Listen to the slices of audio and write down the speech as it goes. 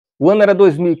O ano era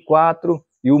 2004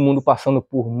 e o mundo passando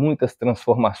por muitas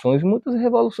transformações, muitas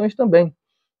revoluções também.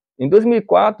 Em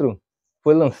 2004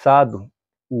 foi lançado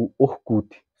o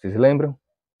Orkut, vocês lembram?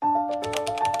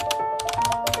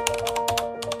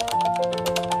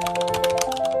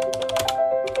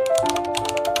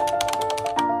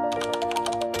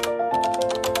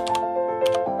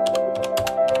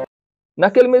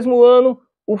 Naquele mesmo ano,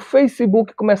 o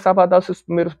Facebook começava a dar seus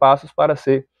primeiros passos para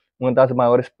ser uma das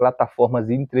maiores plataformas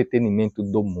de entretenimento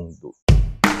do mundo.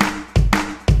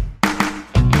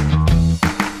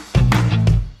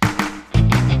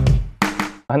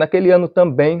 Mas naquele ano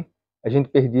também, a gente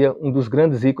perdia um dos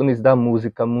grandes ícones da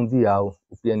música mundial,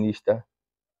 o pianista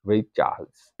Ray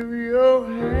Charles.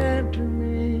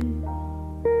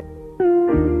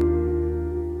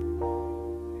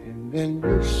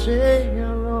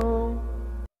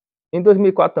 Em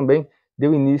 2004 também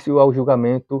deu início ao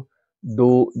julgamento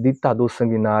do ditador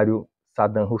sanguinário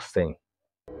Saddam Hussein.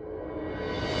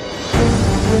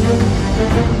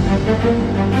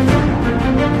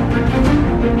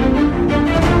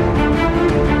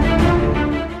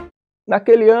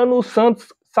 Naquele ano, o Santos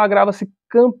sagrava-se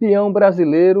campeão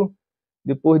brasileiro,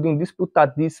 depois de um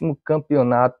disputadíssimo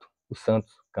campeonato, o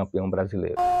Santos campeão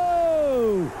brasileiro.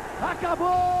 Acabou!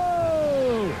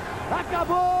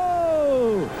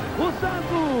 Acabou! O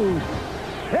Santos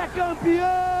é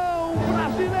campeão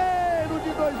brasileiro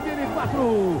de 2004!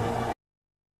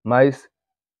 Mas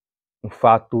um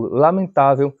fato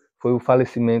lamentável foi o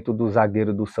falecimento do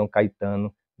zagueiro do São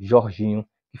Caetano, Jorginho,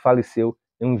 que faleceu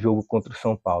em um jogo contra o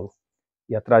São Paulo.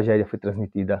 E a tragédia foi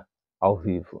transmitida ao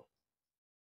vivo.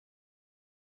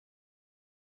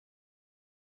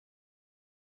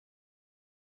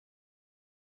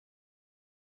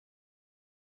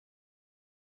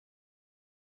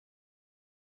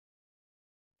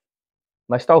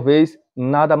 Mas talvez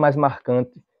nada mais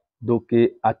marcante do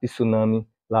que a tsunami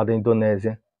lá da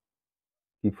Indonésia,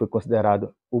 que foi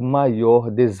considerado o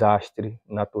maior desastre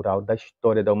natural da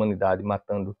história da humanidade,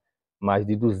 matando mais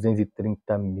de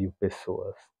 230 mil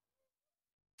pessoas.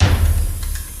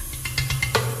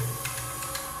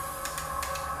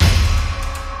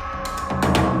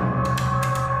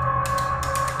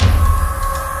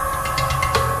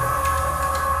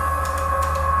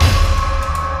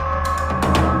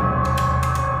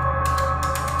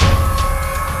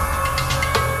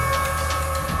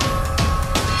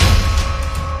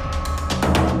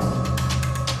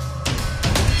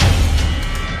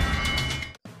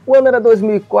 O ano era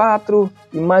 2004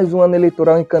 e mais um ano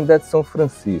eleitoral em Canindé de São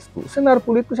Francisco. O cenário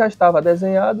político já estava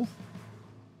desenhado.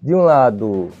 De um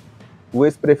lado, o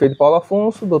ex-prefeito Paulo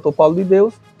Afonso, Dr. Paulo de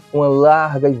Deus, uma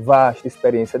larga e vasta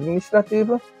experiência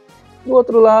administrativa. Do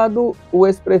outro lado, o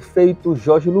ex-prefeito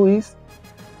Jorge Luiz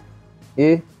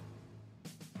e,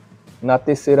 na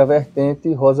terceira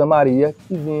vertente, Rosa Maria,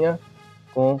 que vinha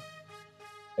com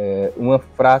uma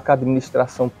fraca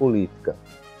administração política.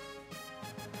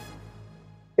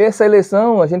 Essa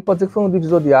eleição, a gente pode dizer que foi um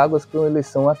divisor de águas, foi uma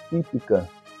eleição atípica.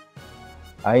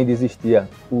 Ainda existia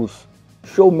os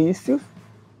showmícios,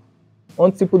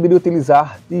 onde se poderia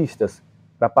utilizar artistas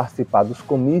para participar dos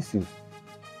comícios,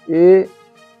 e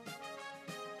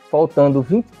faltando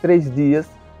 23 dias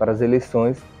para as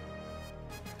eleições,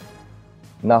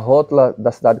 na rótula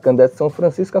da cidade de Canindé de São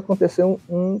Francisco aconteceu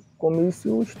um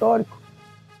comício histórico.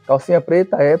 Calcinha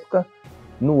Preta, à época,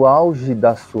 no auge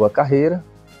da sua carreira,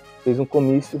 fez um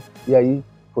comício e aí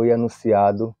foi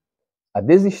anunciado a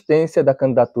desistência da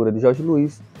candidatura de Jorge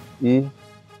Luiz e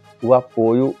o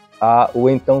apoio ao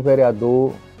então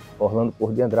vereador Orlando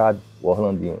Porto de Andrade, o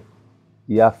Orlandinho.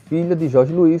 E a filha de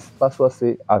Jorge Luiz passou a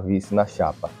ser a vice na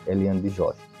chapa, Eliane de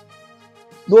Jorge.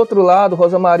 Do outro lado,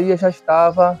 Rosa Maria já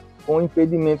estava com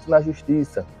impedimentos na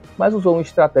justiça, mas usou uma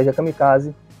estratégia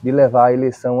kamikaze de levar a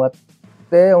eleição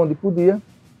até onde podia,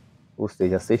 ou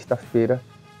seja, sexta-feira,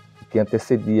 que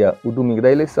antecedia o domingo da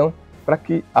eleição, para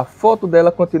que a foto dela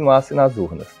continuasse nas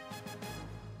urnas.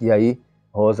 E aí,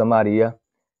 Rosa Maria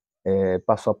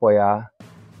passou a apoiar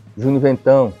Júnior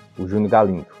Ventão, o Júnior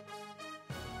Galindo.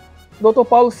 O Dr.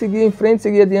 Paulo seguia em frente,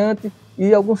 seguia adiante,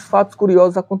 e alguns fatos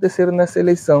curiosos aconteceram nessa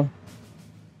eleição.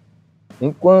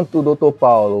 Enquanto o Dr.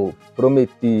 Paulo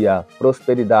prometia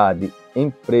prosperidade,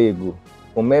 emprego,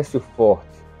 comércio forte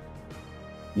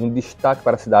e um destaque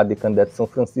para a cidade de Canindé de São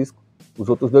Francisco, os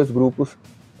outros dois grupos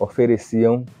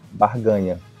ofereciam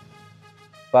barganha.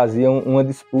 Faziam uma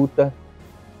disputa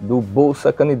do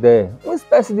Bolsa Canindé, uma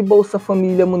espécie de Bolsa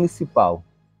Família Municipal.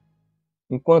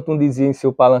 Enquanto um dizia em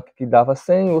seu palanque que dava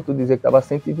 100, outro dizia que dava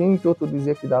 120, outro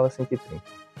dizia que dava 130.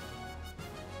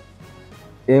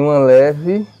 Em uma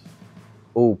leve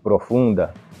ou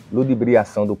profunda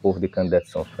ludibriação do povo de Canindé de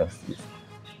São Francisco.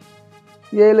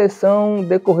 E a eleição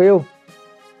decorreu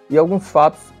e alguns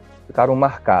fatos ficaram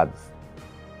marcados.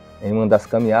 Em uma das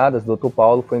caminhadas, Dr.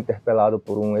 Paulo foi interpelado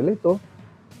por um eleitor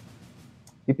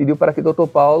e pediu para que Dr.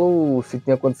 Paulo se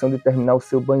tinha condição de terminar o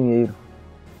seu banheiro.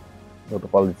 Dr.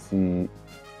 Paulo disse: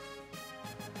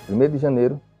 1º de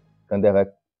janeiro, Canindé vai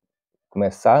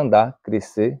começar a andar,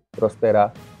 crescer,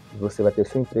 prosperar, e você vai ter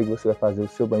seu emprego, você vai fazer o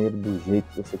seu banheiro do jeito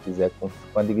que você quiser, com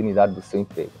a dignidade do seu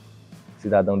emprego. O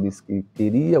cidadão disse que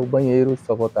queria o banheiro e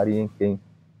só votaria em quem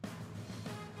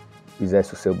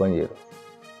fizesse o seu banheiro.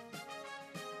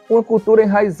 Uma cultura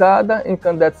enraizada em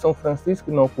Canindé de São Francisco,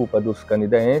 não culpa dos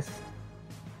canindéenses,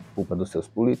 culpa dos seus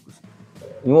políticos.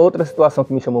 E uma outra situação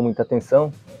que me chamou muita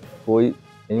atenção foi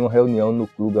em uma reunião no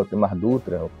Clube Altemar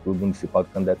Dutra, o Clube Municipal de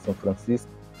Canindé de São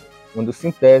Francisco, onde o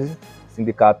Sintese,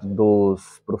 Sindicato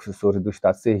dos Professores do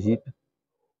Estado de Sergipe,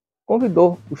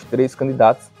 convidou os 3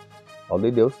 candidatos, Paulo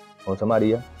de Deus, Rosa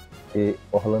Maria e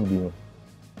Orlandinho,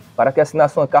 para que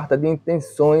assinassem uma carta de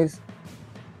intenções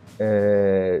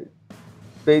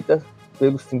feita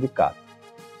pelo sindicato.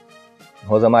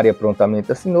 Rosa Maria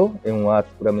prontamente assinou, em um ato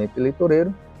puramente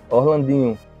eleitoreiro.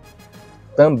 Orlandinho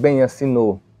também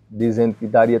assinou, dizendo que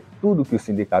daria tudo o que o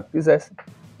sindicato quisesse.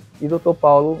 E Dr.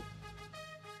 Paulo,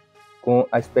 com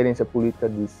a experiência política,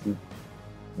 disse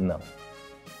não.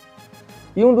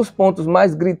 E um dos pontos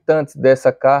mais gritantes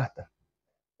dessa carta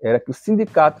era que o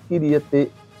sindicato queria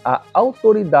ter a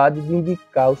autoridade de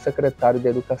indicar o secretário de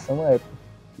Educação à época.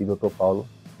 E Dr. Paulo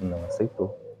não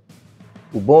aceitou.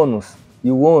 O bônus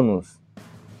e o ônus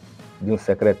de um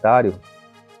secretário,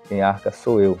 quem arca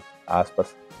sou eu,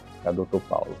 aspas, para Dr.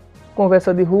 Paulo.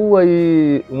 Conversa de rua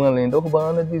e uma lenda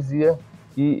urbana dizia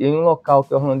que em um local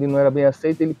que Orlandinho não era bem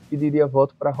aceito, ele pediria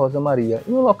voto para Rosa Maria.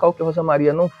 Em um local que Rosa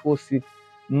Maria não fosse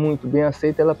muito bem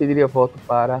aceita, ela pediria voto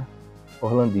para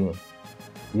Orlandinho.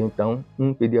 E então,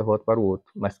 um pedia voto para o outro,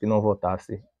 mas que não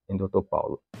votasse em Dr.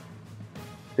 Paulo.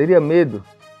 Teria medo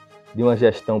de uma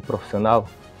gestão profissional?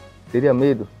 Teria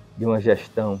medo de uma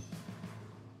gestão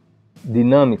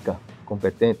dinâmica,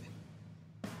 competente?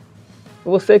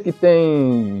 Você que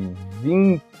tem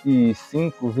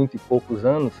 25, 20 e poucos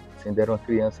anos, você ainda era uma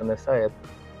criança nessa época.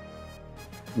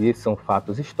 E esses são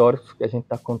fatos históricos que a gente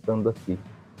está contando aqui.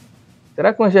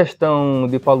 Será que uma gestão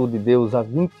de Paulo de Deus há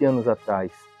 20 anos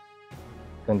atrás,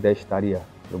 Canindé estaria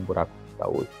no buraco que está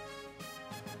hoje?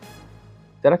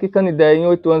 Será que Canindé, em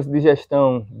 8 anos de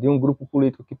gestão de um grupo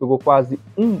político que pegou quase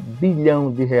R$1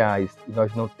 bilhão e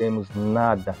nós não temos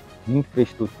nada de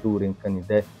infraestrutura em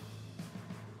Canindé?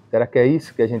 Será que é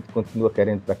isso que a gente continua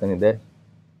querendo para Canindé?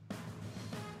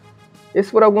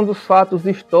 Esses foram alguns dos fatos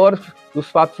históricos, dos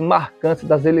fatos marcantes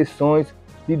das eleições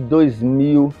de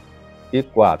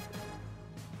 2004.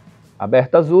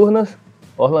 Abertas as urnas,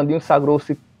 Orlandinho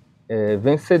sagrou-se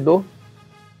vencedor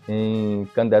em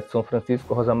Canindé de São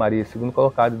Francisco. Rosa Maria, segundo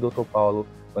colocado, e Dr. Paulo,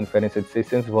 com diferença de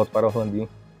 600 votos para Orlandinho,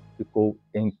 ficou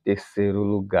em 3º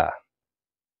lugar.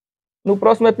 No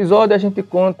próximo episódio, a gente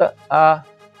conta a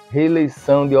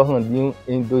reeleição de Orlandinho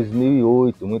em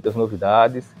 2008, muitas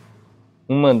novidades,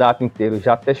 um mandato inteiro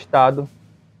já testado,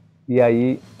 e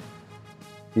aí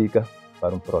fica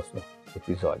para um próximo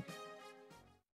episódio.